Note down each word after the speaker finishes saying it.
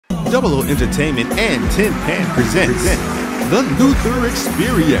Double O Entertainment and Tin Pan presents The Luther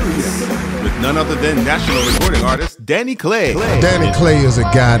Experience with none other than national recording artist Danny Clay. Danny Clay is a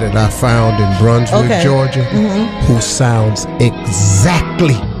guy that I found in Brunswick, Georgia, who sounds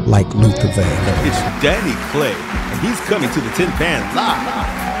exactly like Luther Vandross. It's Danny Clay, and he's coming to the Tin Pan live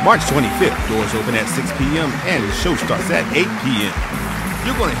March 25th. Doors open at 6 p.m. and the show starts at 8 p.m.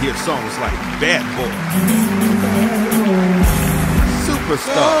 You're going to hear songs like Bad Boy,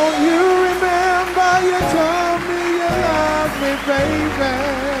 Superstar. Don't you remember you told me you loved me, baby?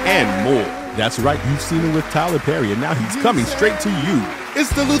 And more. That's right, you've seen him with Tyler Perry, and now he's coming straight to you. It's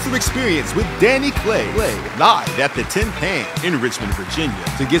the Luther Experience with Danny Clay, live at the Tin Pan in Richmond, Virginia.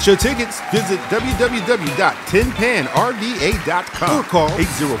 To get your tickets, visit www.tinpanrva.com or call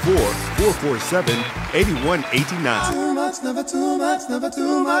 804-447-8189. Too much, never too much, never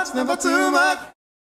too much, never too much.